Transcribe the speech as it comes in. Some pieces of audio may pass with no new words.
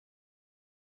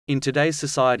In today's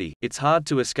society, it's hard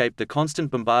to escape the constant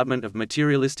bombardment of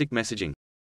materialistic messaging.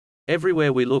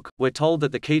 Everywhere we look, we're told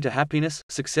that the key to happiness,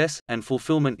 success, and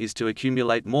fulfillment is to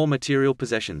accumulate more material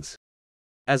possessions.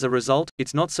 As a result,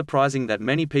 it's not surprising that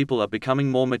many people are becoming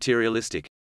more materialistic.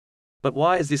 But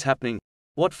why is this happening?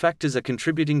 What factors are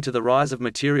contributing to the rise of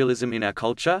materialism in our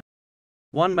culture?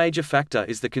 One major factor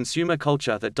is the consumer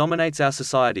culture that dominates our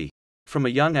society. From a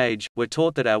young age, we're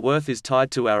taught that our worth is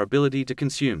tied to our ability to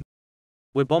consume.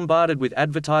 We're bombarded with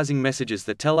advertising messages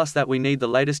that tell us that we need the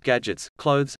latest gadgets,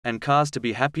 clothes, and cars to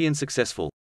be happy and successful.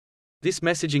 This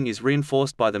messaging is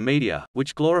reinforced by the media,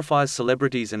 which glorifies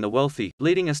celebrities and the wealthy,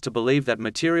 leading us to believe that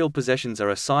material possessions are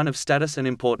a sign of status and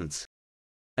importance.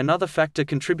 Another factor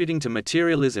contributing to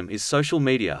materialism is social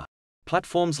media.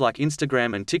 Platforms like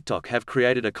Instagram and TikTok have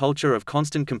created a culture of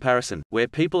constant comparison, where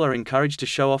people are encouraged to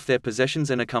show off their possessions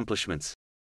and accomplishments.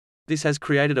 This has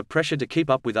created a pressure to keep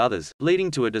up with others,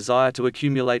 leading to a desire to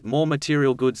accumulate more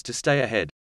material goods to stay ahead.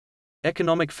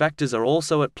 Economic factors are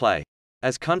also at play.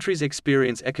 As countries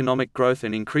experience economic growth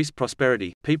and increased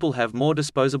prosperity, people have more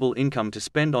disposable income to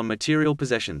spend on material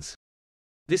possessions.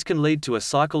 This can lead to a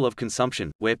cycle of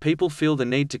consumption, where people feel the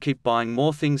need to keep buying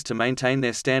more things to maintain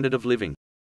their standard of living.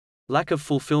 Lack of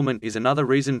fulfillment is another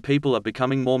reason people are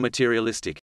becoming more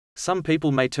materialistic. Some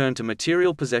people may turn to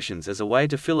material possessions as a way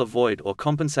to fill a void or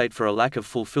compensate for a lack of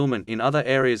fulfillment in other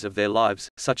areas of their lives,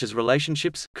 such as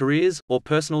relationships, careers, or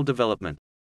personal development.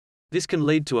 This can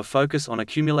lead to a focus on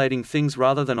accumulating things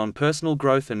rather than on personal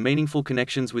growth and meaningful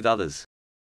connections with others.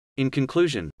 In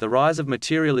conclusion, the rise of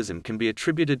materialism can be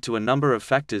attributed to a number of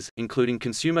factors, including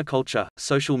consumer culture,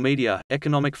 social media,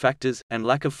 economic factors, and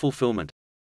lack of fulfillment.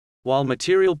 While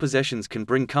material possessions can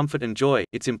bring comfort and joy,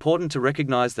 it's important to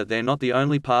recognize that they're not the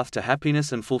only path to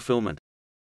happiness and fulfillment.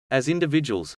 As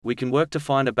individuals, we can work to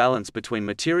find a balance between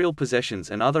material possessions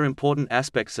and other important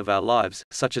aspects of our lives,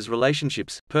 such as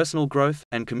relationships, personal growth,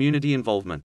 and community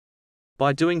involvement.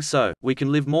 By doing so, we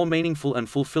can live more meaningful and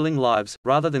fulfilling lives,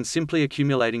 rather than simply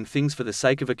accumulating things for the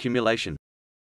sake of accumulation.